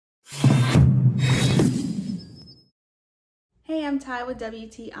Hey, I'm Ty with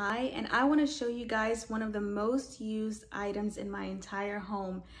WTI, and I want to show you guys one of the most used items in my entire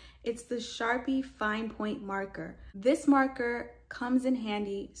home. It's the Sharpie fine point marker. This marker comes in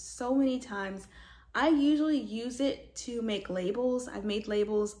handy so many times. I usually use it to make labels. I've made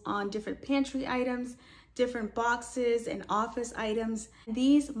labels on different pantry items, different boxes and office items.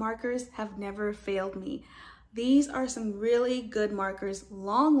 These markers have never failed me. These are some really good markers,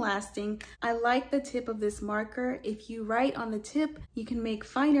 long lasting. I like the tip of this marker. If you write on the tip, you can make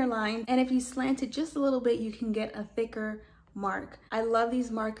finer lines, and if you slant it just a little bit, you can get a thicker mark. I love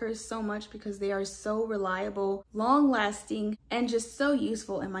these markers so much because they are so reliable, long lasting, and just so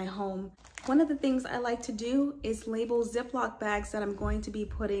useful in my home. One of the things I like to do is label Ziploc bags that I'm going to be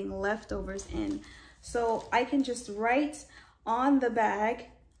putting leftovers in. So I can just write on the bag,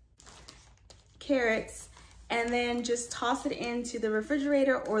 carrots, and then just toss it into the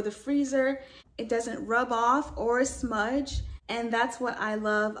refrigerator or the freezer. It doesn't rub off or smudge, and that's what I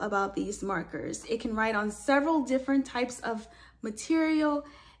love about these markers. It can write on several different types of material,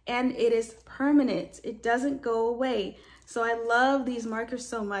 and it is permanent. It doesn't go away. So I love these markers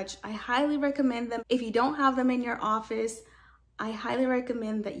so much. I highly recommend them. If you don't have them in your office, I highly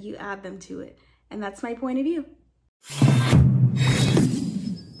recommend that you add them to it. And that's my point of view.